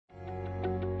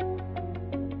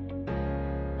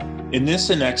In this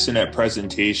Anexanet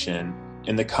presentation,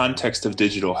 in the context of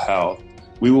digital health,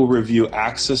 we will review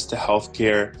access to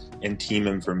healthcare and team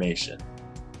information.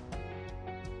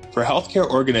 For healthcare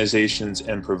organizations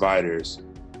and providers,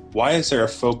 why is there a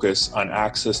focus on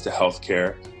access to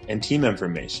healthcare and team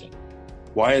information?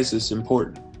 Why is this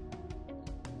important?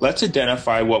 Let's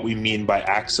identify what we mean by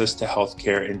access to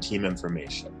healthcare and team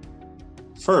information.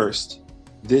 First,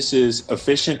 this is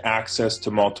efficient access to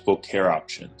multiple care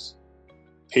options.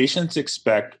 Patients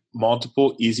expect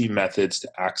multiple easy methods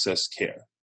to access care.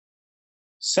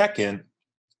 Second,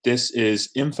 this is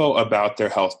info about their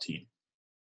health team.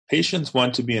 Patients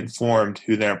want to be informed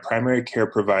who their primary care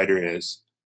provider is,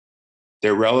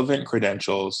 their relevant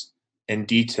credentials and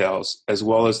details, as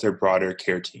well as their broader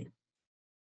care team.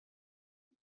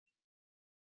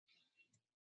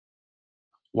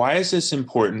 Why is this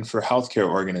important for healthcare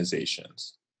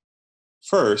organizations?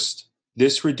 First,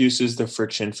 this reduces the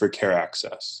friction for care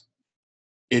access.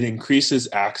 It increases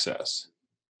access,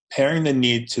 pairing the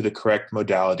need to the correct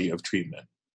modality of treatment.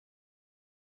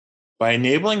 By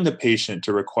enabling the patient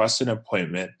to request an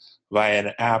appointment via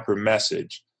an app or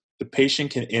message, the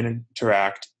patient can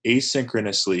interact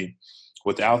asynchronously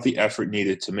without the effort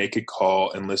needed to make a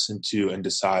call and listen to and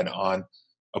decide on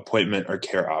appointment or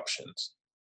care options.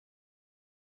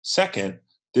 Second,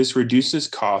 this reduces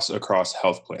costs across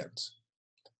health plans.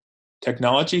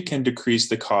 Technology can decrease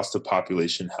the cost of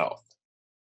population health.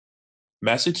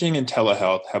 Messaging and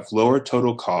telehealth have lower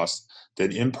total costs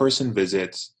than in-person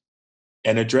visits,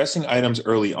 and addressing items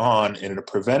early on in a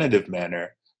preventative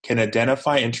manner can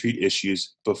identify and treat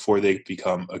issues before they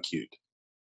become acute.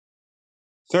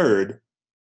 Third,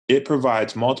 it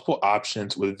provides multiple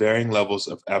options with varying levels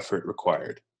of effort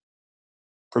required.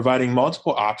 Providing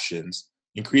multiple options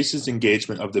increases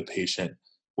engagement of the patient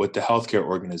with the healthcare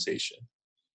organization.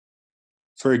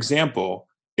 For example,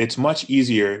 it's much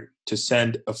easier to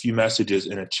send a few messages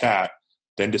in a chat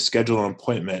than to schedule an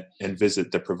appointment and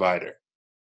visit the provider.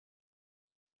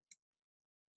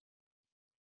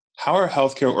 How are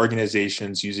healthcare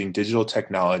organizations using digital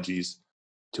technologies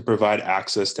to provide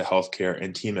access to healthcare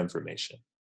and team information?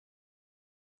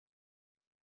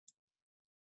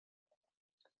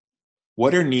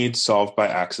 What are needs solved by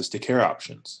access to care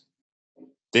options?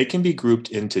 They can be grouped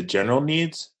into general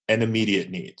needs and immediate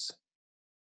needs.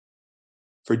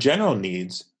 For general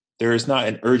needs, there is not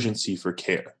an urgency for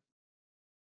care.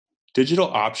 Digital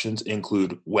options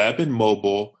include web and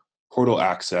mobile portal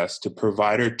access to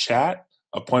provider chat,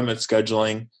 appointment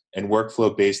scheduling, and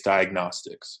workflow-based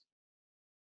diagnostics.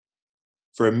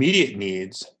 For immediate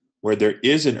needs, where there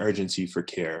is an urgency for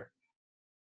care,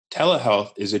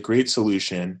 telehealth is a great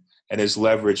solution and is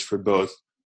leveraged for both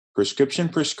prescription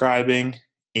prescribing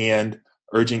and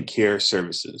urgent care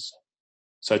services,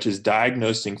 such as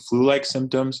diagnosing flu-like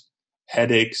symptoms,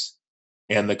 headaches,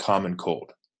 and the common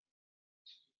cold.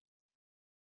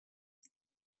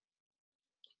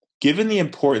 Given the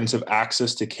importance of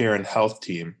access to care and health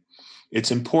team, it's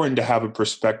important to have a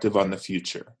perspective on the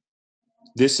future.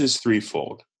 This is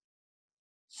threefold.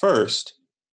 First,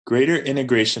 greater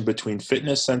integration between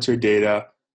fitness sensor data,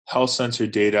 health sensor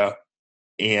data,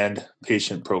 and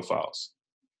patient profiles.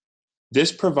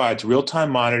 This provides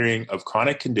real-time monitoring of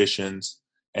chronic conditions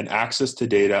and access to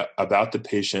data about the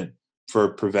patient for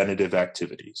preventative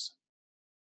activities.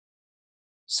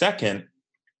 Second,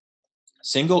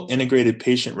 single integrated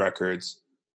patient records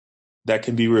that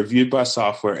can be reviewed by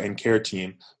software and care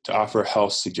team to offer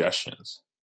health suggestions.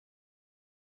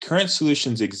 Current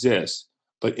solutions exist,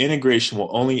 but integration will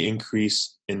only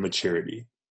increase in maturity.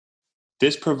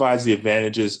 This provides the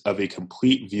advantages of a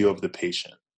complete view of the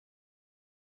patient.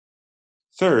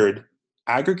 Third,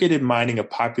 aggregated mining of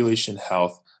population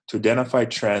health to identify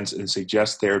trends and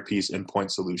suggest therapies and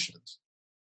point solutions.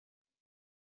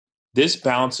 This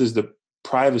balances the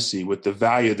privacy with the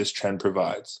value this trend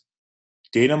provides.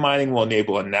 Data mining will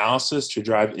enable analysis to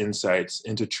drive insights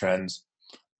into trends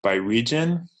by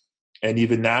region and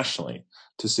even nationally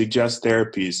to suggest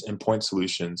therapies and point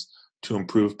solutions to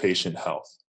improve patient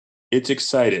health. It's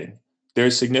exciting. There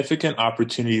is significant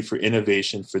opportunity for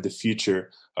innovation for the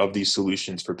future of these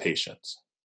solutions for patients.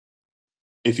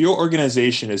 If your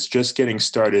organization is just getting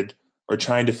started or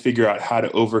trying to figure out how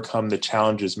to overcome the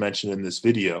challenges mentioned in this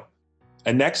video,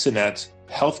 Anexanet's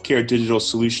Healthcare Digital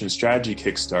Solution Strategy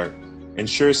Kickstart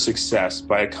ensures success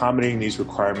by accommodating these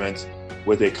requirements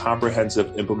with a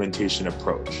comprehensive implementation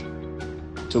approach.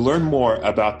 To learn more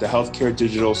about the Healthcare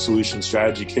Digital Solution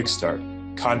Strategy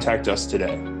Kickstart, contact us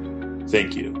today.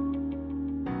 Thank you.